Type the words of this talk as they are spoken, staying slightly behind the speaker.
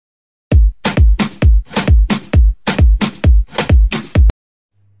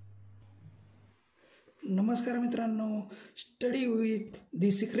नमस्कार मित्रांनो, study with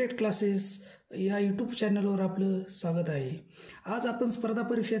the secret classes या यूट्यूब चॅनलवर आपलं स्वागत आहे. आज आपण स्पर्धा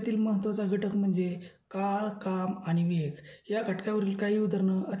परीक्षेतील महत्त्वाचा घटक म्हणजे काळ, काम आणि वेग या घटकावरील काही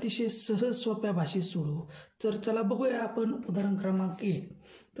उदाहरणं अतिशय सहज सोप्या भाषेत सोडवू. तर चला बघूया आपण उदाहरण क्रमांक 1.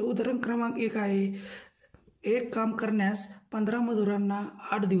 तर उदाहरण क्रमांक 1 आहे, एक काम करण्यास 15 मजुरांना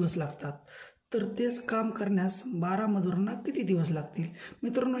 8 दिवस लागतात, तर तेच काम करण्यास 12 मजुरांना किती दिवस लागतील.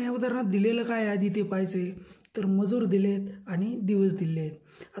 मित्रांनो, या उदाहरणात दिलेलं काय आधी ते पाहायचे. तर मजूर दिलेत आणि दिवस दिलेत.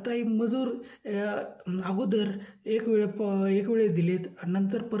 आता हे मजूर अगोदर एक वेळेस दिलेत आणि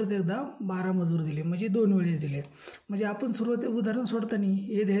नंतर परत एकदा 12 मजूर दिले, म्हणजे 2 वेळेस दिलेत. म्हणजे आपण सुरुवात उदाहरण सोडताना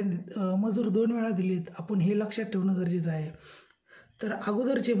हे मजूर 2 वेळा दिलेत, आपण हे लक्षात ठेवणं गरजेचं आहे. तर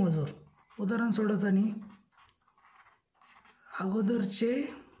अगोदरचे मजूर उदाहरण सोडताना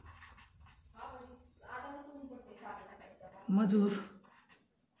अगोदरचे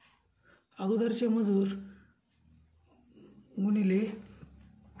मजूर गुणिले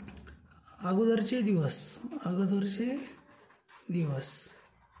अगोदरचे दिवस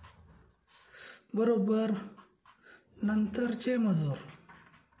बरोबर नंतरचे मजूर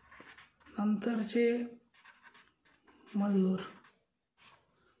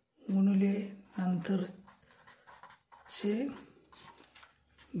गुणिले नंतरचे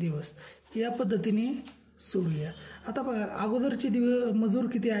दिवस. या पद्धतीने सोडूया. आता बघा, अगोदरचे मजूर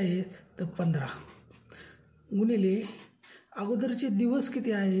किती आहेत तर 15 गुणिले अगोदरचे दिवस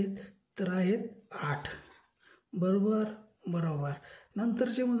किती आहेत तर आहेत 8 बरोबर.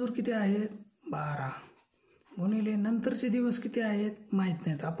 नंतरचे मजूर किती आहेत 12 गुणिले नंतरचे दिवस किती आहेत माहीत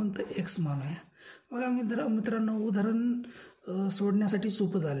नाहीत, आपण तर x मानूया. बघा मित्रांनो, उदाहरण सोडण्यासाठी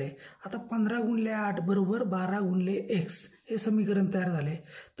सोपं झाले. आता 15 गुणिले 8 बरोबर 12 गुणिले x हे समीकरण तयार झाले.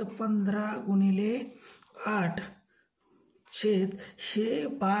 तर 15 गुणिले 8 छेद हे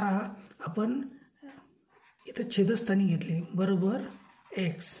 12 आपण इथं छेदस्थानी घेतले बरोबर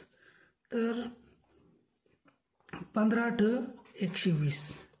x. तर 15 8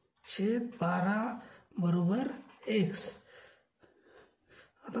 120 छेद 12 बरोबर x.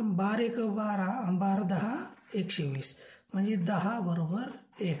 आता 12 1 12 आणि 12 10 120 म्हणजे 10 बरोबर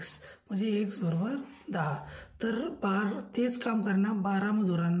x, म्हणजे x बरोबर 10. तर तेच काम करण्यास 12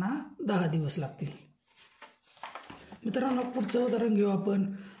 मजुरांना 10 दिवस लागतील. मित्रांनो, पुढचं उदाहरण घेऊ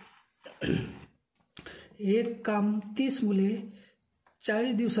आपण. एक काम 30 मुले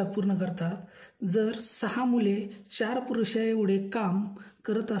 40 दिवसात पूर्ण करतात. जर 6 मुले 4 पुरुषा एवढे काम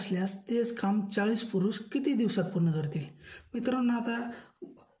करत असल्यास तेच काम 40 पुरुष किती दिवसात पूर्ण करतील. मित्रांनो, आता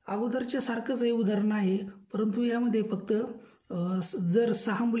अगोदरच्या सारखंच हे उदाहरण आहे, परंतु यामध्ये फक्त जर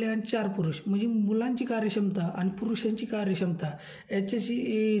 6 मुले आणि 4 पुरुष म्हणजे मुलांची कार्यक्षमता आणि पुरुषांची कार्यक्षमता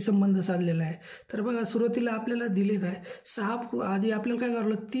याच्याशी संबंध साधलेला आहे. तर बघा, सुरुवातीला आपल्याला दिले काय, आधी आपल्याला काय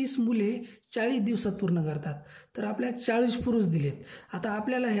करावं, 30 मुले 40 दिवसात पूर्ण करतात, तर आपल्याला 40 पुरुष दिलेत. आता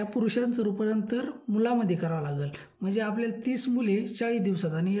आपल्याला ह्या पुरुषांचं रूपांतर मुलामध्ये करावं लागेल. म्हणजे आपल्याला 30 मुले 40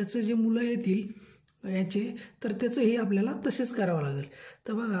 दिवसात आणि याचं जे मुलं येतील याचे, तर त्याचंही आपल्याला तसेच करावं लागेल.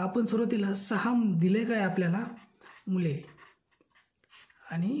 तर बघा, आपण सुरुवातीला 6 दिले काय आपल्याला मुले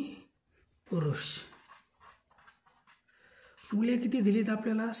आणि पुरुष. मुले किती दिलीत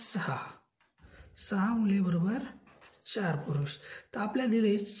आपल्याला 6 मुले बरोबर 4 पुरुष. तर आपल्याला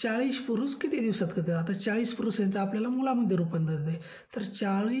दिले 40 पुरुष किती दिवसात करतात. आता 40 पुरुषांचं आपल्याला मुलामध्ये रूपांतर होते. तर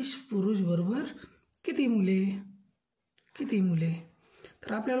 40 पुरुष बरोबर किती मुले.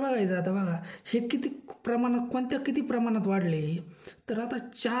 तर आपल्याला बघायचं. आता बघा, हे किती प्रमाणात वाढले. तर आता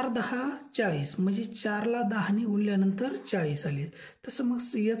 4 10 40 म्हणजे 4ला 10ने गुणल्यानंतर 40 आले. तसं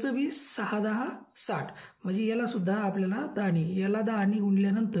मग याचं बी 6 10 60 म्हणजे याला सुद्धा आपल्याला 10ने, याला 10ने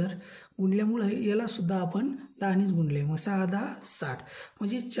गुणल्यामुळे याला सुद्धा आपण 10नेच गुणले. मग 6 10 60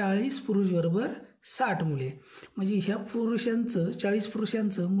 म्हणजे 40 पुरुष बरोबर 60 मुले. म्हणजे ह्या 40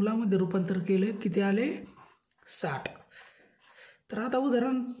 पुरुषांचं मुलामध्ये रूपांतर केलं, किती आले 60. तर आता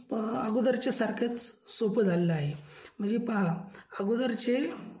उदाहरण अगोदरच्या सारखंच सोपं झालेलं आहे. म्हणजे पहा, अगोदरचे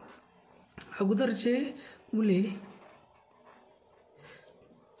मुले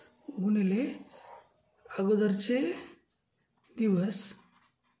गुणिले अगोदरचे दिवस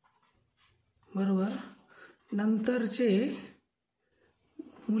बरोबर नंतरचे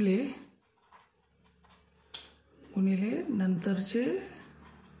मुले गुणिले नंतरचे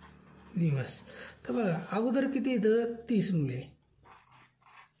दिवस. तर बघा, अगोदर किती येतं 30 मुले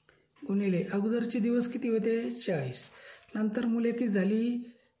गुणिले अगोदरचे दिवस किती होते 40, नंतर मुले किती झाली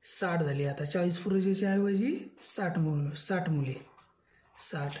 60 झाली. आता 40 पुरुषाच्या ऐवजी 60 मुले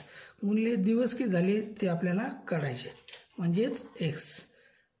 60 गुणिले दिवस किती झाले ते आपल्याला काढायचे, म्हणजेच x.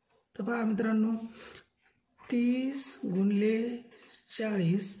 तर पहा मित्रांनो, 30 गुणिले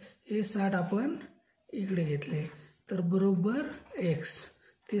 40 हे 60 आपण इकडे घेतले तर बरोबर एक्स.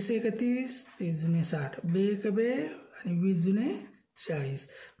 30 एका 30, 30 जुने 60, बे एका बे आणि 20 जुने 40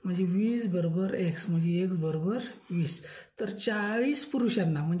 म्हणजे 20 बरोबर एक्स म्हणजे एक्स बरोबर 20. तर 40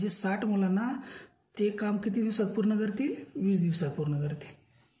 पुरुषांना म्हणजे 60 मुलांना ते काम किती दिवसात पूर्ण करतील? 20 दिवसात पूर्ण करतील.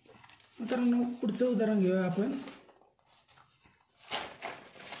 मित्रांनो पुढचं उदाहरण घेऊया आपण.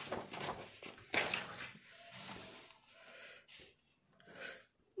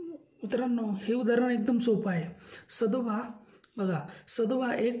 मित्रांनो हे उदाहरण एकदम सोपं आहे. सदोबा बघा,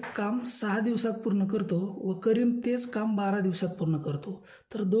 सदोबा एक काम 6 दिवसात पूर्ण करतो व करीम तेच काम 12 दिवसात पूर्ण करतो.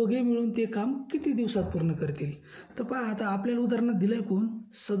 तर दोघे मिळून ते काम किती दिवसात पूर्ण करतील? तर पहा आता आपल्याला उदाहरणात दिलं आहे कोण?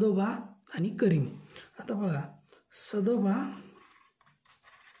 सदोबा आणि करीम. आता बघा सदोबा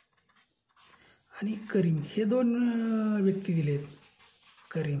आणि करीम हे दोन व्यक्ती दिलेत.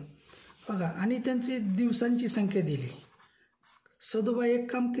 करीम बघा आणि त्यांची दिवसांची संख्या दिली. सदोबा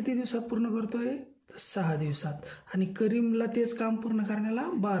एक काम किती दिवसात पूर्ण करतोय? 6 दिवसात. आणि करीमला तेच काम पूर्ण करण्याला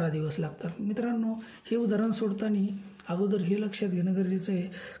 12 दिवस लागतात. मित्रांनो हे उदाहरण सोडताना अगोदर हे लक्षात घेणं गरजेचं आहे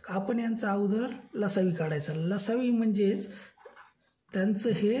की आपण यांचा अगोदर लसावी काढायचा. लसावी म्हणजेच त्यांचं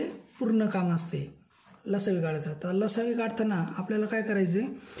हे पूर्ण काम असते. लसावी काढायचा. तर लसावी काढताना आपल्याला काय करायचे?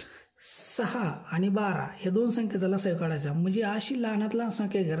 6 आणि 12 हे दोन संख्येचा लसावी काढायचा. म्हणजे अशी लहानात लहान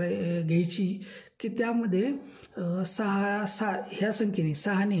संख्या घ्यायची की त्यामध्ये 6 ह्या संख्येने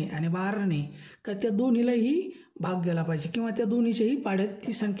 6ने आणि 12ने का त्या दोन्हीलाही भाग गेला पाहिजे किंवा त्या दोन्हीच्याही पाड्यात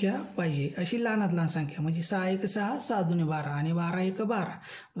ती संख्या पाहिजे. अशी लहानात लहान संख्या म्हणजे 6 एक 6, 6 दुने 12 आणि 12 एक 12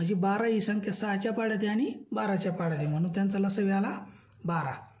 म्हणजे 12 ही संख्या 6च्या पाड्यात आहे आणि 12च्या पाड्यात आहे म्हणून त्यांचा लसावी आला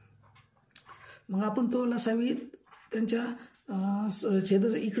 12. मग आपण तो लसावी त्यांच्या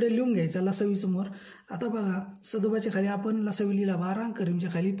छेदाचं इकडे लिहून घ्यायचा लसावी समोर. आता बघा सदोबाच्या खाली आपण लसावी लिहिला 12, करीमच्या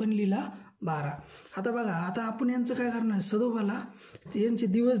खाली पण लिहिला 12. आता बघा आता आपण यांचं काय करणार? सदोबाला यांचे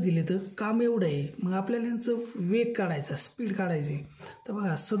दिवस दिले तर काम एवढं आहे. मग आपल्याला यांचं वेग काढायचा, स्पीड काढायचे. तर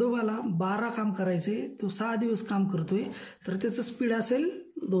बघा सदोबाला 12 काम करायचे, तो 6 दिवस काम करतोय तर त्याचं स्पीड असेल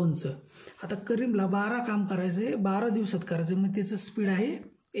 2चं. आता करीमला 12 काम करायचे 12 दिवसात करायचं मग त्याचं स्पीड आहे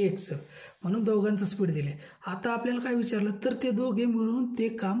 1चं. म्हणून दोघांचं स्पीड दिले. आता आपल्याला काय विचारलं तर ते दोघे मिळून ते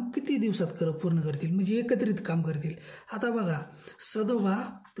काम किती दिवसात पूर्ण करतील म्हणजे एकत्रित काम करतील. आता बघा सदोबा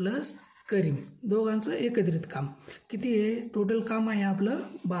प्लस करीम दोघांचं एकत्रित काम किती आहे? टोटल काम आहे आपलं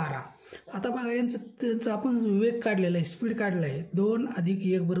 12. आता बघा त्यांचं आपण वेग काढलेला आहे, स्पीड काढला आहे 2 अधिक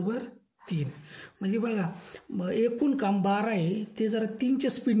 1 बरोबर 3. म्हणजे बघा एकूण काम 12 आहे ते जरा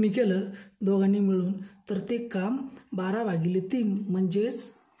 3च्या स्पीडने केलं दोघांनी मिळून तर ते काम 12/3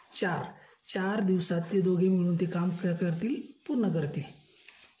 म्हणजेच 4 दिवसात ते दोघे मिळून ते काम काय करतील? पूर्ण करतील.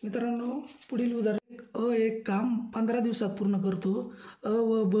 मित्रांनो पुढील उदाहरण एक काम 15 दिवसात पूर्ण करतो.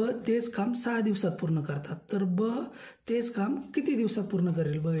 व ब तेच काम 6 दिवसात पूर्ण करतात. तर ब तेच काम किती दिवसात पूर्ण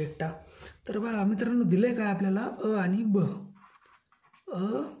करेल ब एकटा? तर बघा मित्रांनो दिले काय आपल्याला आणि ब.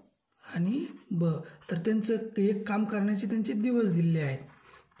 आणि ब तर त्यांचं एक काम करण्याचे त्यांचे दिवस दिलेले आहेत.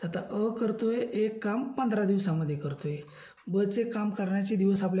 आता करतोय एक काम 15 दिवसामध्ये करतोय. बचे काम करण्याचे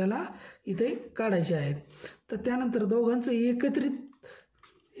दिवस आपल्याला इथे काढायचे आहेत. तर त्यानंतर दोघांचं एकत्रित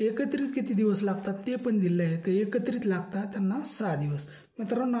किती दिवस लागतात ते पण दिले आहे. तर एकत्रित लागतात त्यांना 6 दिवस.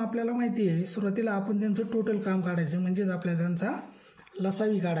 मित्रांनो आपल्याला माहिती आहे सुरुवातीला आपण त्यांचं टोटल काम काढायचं म्हणजेच आपल्याला त्यांचा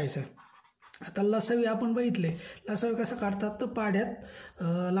लसावी काढायचा. आता लसावी आपण बघितले लसावी कसं काढतात तर पाड्यात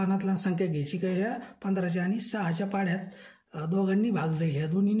लहानात लहान संख्या घ्यायची का ह्या 15च्या आणि 6च्या पाड्यात दोघांनी भाग जाईल, ह्या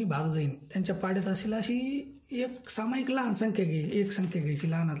दोन्हींनी भाग जाईल. त्यांच्या पाड्यात असेल अशी एक सामायिक लहान संख्या एक संख्या घ्यायची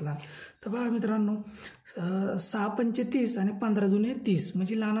लहानात लहान. तर बघा मित्रांनो 6 पंचे 30 आणि 15 जुने 30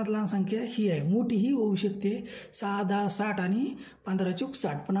 म्हणजे लहानात लहान संख्या ही आहे. मोठीही होऊ शकते 6 10 60 आणि 15 चूक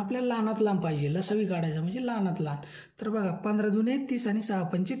 60 पण आपल्याला लहानात लहान पाहिजे लसावी काढायचा म्हणजे लहानात लहान. तर बघा 15 जुने 30 आणि 6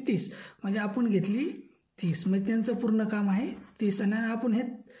 पंचे 30 म्हणजे आपण घेतली 30 म्हणजे त्यांचं पूर्ण काम आहे 30. आणि आपण हे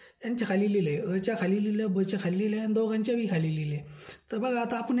यांच्या खाली लिहिले, अच्या खाली लिहिलं, बच्या खाली लिहिले आणि दोघांच्या बी खाली लिहिले. तर बघा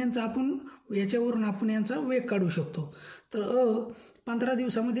आता आपण याच्यावरून आपण यांचा वेग काढू शकतो. तर 15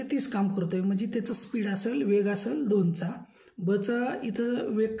 दिवसामध्ये 30 काम करतोय म्हणजे त्याचं स्पीड असेल वेग असेल 2चा. बचा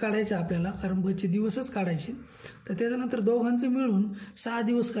इथं वेग काढायचा आपल्याला कारण बचे दिवसच काढायचे. तर त्याच्यानंतर दोघांचं मिळून 6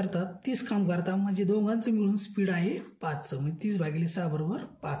 दिवस करतात 30 काम करतात म्हणजे दोघांचं मिळून स्पीड आहे 5चं म्हणजे 30/6 बरोबर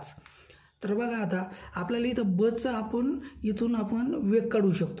 5. तर बघा आता आपल्याला इथं बचं इथून आपण वेग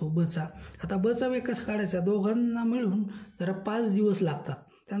काढू शकतो बचा. आता बचा वेग कसा काढायचा? दोघांना मिळून जरा 5 दिवस लागतात.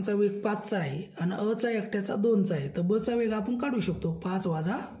 त्यांचा वेग 5चा आहे आणि अचा एकट्याचा 2चा आहे. तर बचा वेग आपण काढू शकतो 5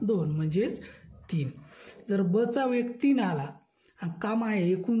 - 2 म्हणजेच 3. जर बचा वेग 3 आला आणि काम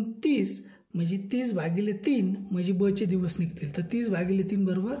आहे एकूण 30 म्हणजे 30/3 म्हणजे बचे दिवस निघतील. तर 30/3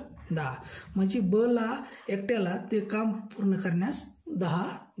 बरोबर 10 म्हणजे बला एकट्याला ते काम पूर्ण करण्यास 10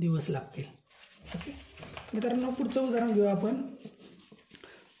 दिवस लागतील. ओके मित्रांनो, पुढचं उदाहरण घेऊ आपण.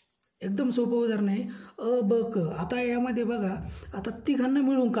 एकदम सोपं उदाहरण आहे. अ ब क. आता यामध्ये बघा, आता तिघांना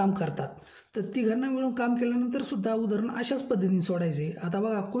मिळून काम करतात. तर तिघांना मिळून काम केल्यानंतर सुद्धा उदाहरण अशाच पद्धतीने सोडायचे. आता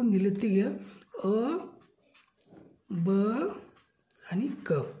बघा कोण दिले तिघे, अ ब आणि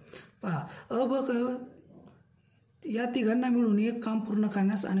क. पहा, अ ब क या तिघांना मिळून एक काम पूर्ण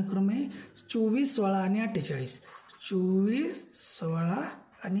करण्यास अनुक्रमे 24, 16 आणि 48 24, 16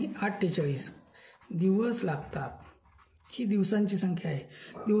 आणि 48 दिवस लागतात. ही दिवसांची संख्या आहे,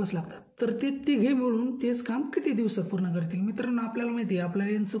 दिवस लागतात. तर ते तिघे मिळून तेच काम किती दिवसात पूर्ण करतील? मित्रांनो, आपल्याला माहिती आहे,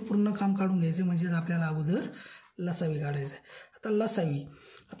 आपल्याला यांचं पूर्ण काम काढून घ्यायचं, म्हणजेच आपल्याला अगोदर लसावी काढायचं आहे.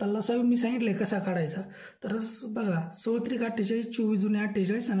 आता लसावी मी सांगितलं आहे कसा काढायचा. तर बघा, 16 × 48, 24 जुने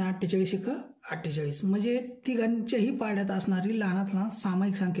 48 आणि 48 × 48 म्हणजे तिघांच्याही पाड्यात असणारी लहानात लहान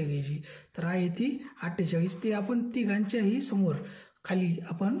सामायिक संख्या घ्यायची. तर आहे ती 48. ती आपण तिघांच्याही समोर खाली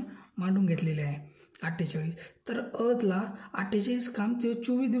आपण मांडून घेतलेले आहे 48. तर अला 48 काम ते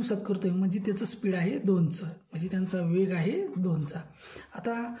 24 दिवसात करतोय, म्हणजे त्याचं स्पीड आहे 2चं, म्हणजे त्यांचा वेग आहे 2चा.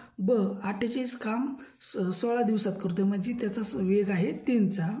 आता ब 48 काम 16 दिवसात करतोय, म्हणजे त्याचा वेग आहे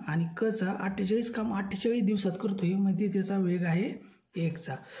 3चा. आणि कचा 48 काम 48 दिवसात करतोय, म्हणजे त्याचा वेग आहे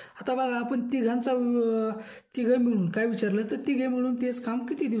 1चा. आता बघा, आपण तिघं मिळून काय विचारलं, तर तिघे मिळून तेच काम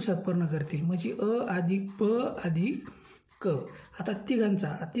किती दिवसात पूर्ण करतील, म्हणजे अ अधिक ब अधिक क. आता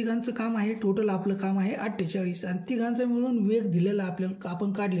तिघांचं काम आहे, टोटल आपलं काम आहे 48 आणि तिघांचा मिळून वेग दिलेला आपल्याला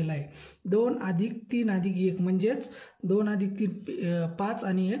आपण काढलेला आहे 2 अधिक 3 अधिक 1 म्हणजेच 2 अधिक 3 5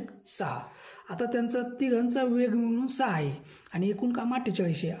 आणि 1 6. आता त्यांचा तिघांचा वेग मिळून 6 आहे आणि एकूण काम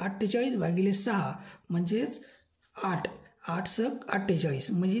 48 आहे. 48 भागिले 6 म्हणजेच 8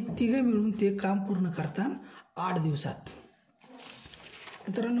 48 म्हणजे तिघे मिळून ते काम पूर्ण करतात 8 दिवसात.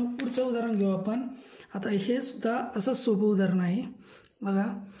 मित्रांनो, पुढचं उदाहरण घेऊ आपण. आता हे सुद्धा असंच सोपं उदाहरण आहे. बघा,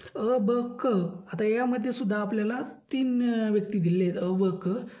 अ ब क. आता यामध्ये सुद्धा आपल्याला 3 व्यक्ती दिले आहेत, अ ब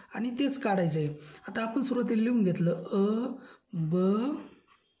क, आणि तेच काढायचं आहे. आता आपण सुरुवातीला लिहून घेतलं अ ब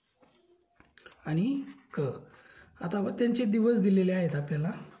आणि क. आता त्यांचे दिवस दिलेले आहेत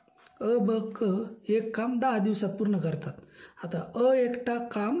आपल्याला. अ ब क एक काम 10 दिवसात पूर्ण करतात. आता अ एकटा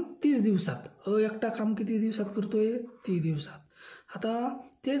काम 30 दिवसात. अ एकटा काम किती दिवसात करतोय? 30 दिवसात. आता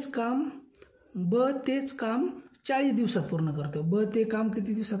तेच काम तेच काम 40 दिवसात पूर्ण करतोय. ब ते काम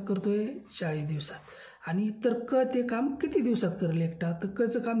किती दिवसात करतोय? 40 दिवसात. आणि तर क ते काम किती दिवसात करेल एकटा? तर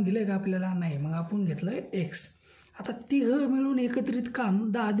कचं काम दिलंय का आपल्याला? नाही. मग आपण घेतलंय एक्स. आता तिघं मिळून एकत्रित काम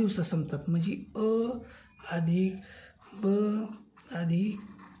 10 दिवसात संपतात, म्हणजे अ अधिक ब अधिक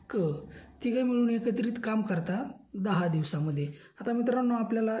क तिघं मिळून एकत्रित काम करतात 10 दिवसामध्ये. आता मित्रांनो,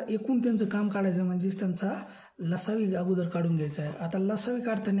 आपल्याला एकूण त्यांचं काम काढायचं, म्हणजेच त्यांचा लसावी अगोदर काढून घ्यायचा आहे. आता लसावी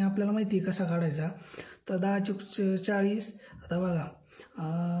काढताना आपल्याला माहिती आहे कसा काढायचा. तर 10 × 40. आता बघा,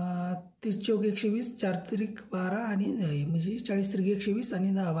 30 × 120, 4 त्रिक 12 आणि म्हणजे 40 त्रिक 120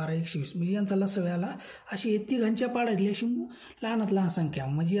 आणि 10 12 120 म्हणजे यांचा लसावी आला. अशी तिघांच्या पाड्यातली अशी लहानात लहान संख्या,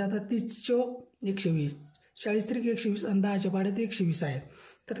 म्हणजे आता 30 × 120, 40 त्रिक 120 आणि 10च्या पाड्यात 120 आहेत.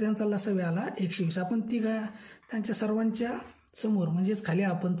 तर त्यांचा लसावी आला 120. आपण त्यांच्या सर्वांच्या समोर म्हणजेच खाली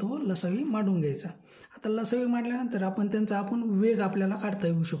आपण तो लसावी मांडून घ्यायचा. आता लसावी मांडल्यानंतर आपण वेग आपल्याला काढता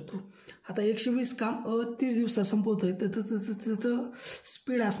येऊ शकतो. आता 120 काम 30 दिवसात संपवतोय, तर त्याचं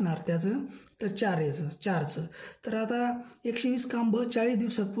स्पीड असणार त्याचं तर 4चं. तर आता 120 काम 40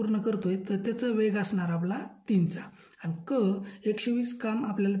 दिवसात पूर्ण करतोय, तर त्याचं वेग असणार आपला 3चा. आणि क 120 काम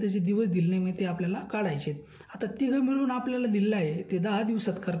आपल्याला त्याचे दिवस दिले नाही, मग ते आपल्याला काढायचे. आता तिघं मिळून आपल्याला दिलेलं आहे ते 10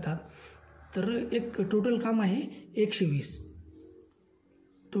 दिवसात करतात. तर एक टोटल काम आहे 120.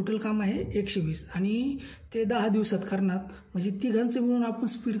 टोटल काम आहे 120 आणि ते 10 दिवसात करणार, म्हणजे तिघांचं मिळून आपण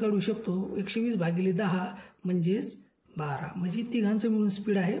स्पीड काढू शकतो 120 भागिले 10 म्हणजेच 12, म्हणजे तिघांचं मिळून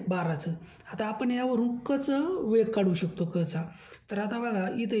स्पीड आहे 12चं. आता आपण यावरून कचं वेग काढू शकतो कचा. तर आता बघा,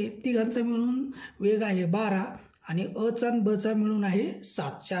 इथे तिघांचा मिळून वेग आहे 12 आणि अचा आणि बचा मिळून आहे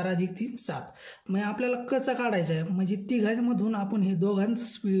 7. 4 अधिक 3 7. मग आपल्याला कचा काढायचा आहे, म्हणजे तिघांमधून आपण हे दोघांचा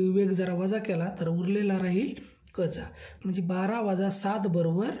वेग जरा वजा केला तर उरलेला राहील कचा, म्हणजे 12 - 7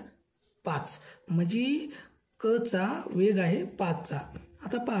 = 5, म्हणजे कचा वेग आहे 5चा.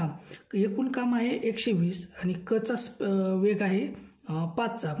 आता पहा, एकूण काम आहे 120 आणि कचा वेग आहे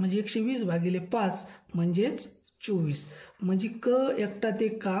 5चा, म्हणजे 120 भागिले 5 म्हणजेच 24, म्हणजे क एकटा ते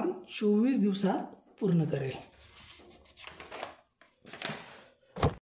काम 24 दिवसात पूर्ण करेल.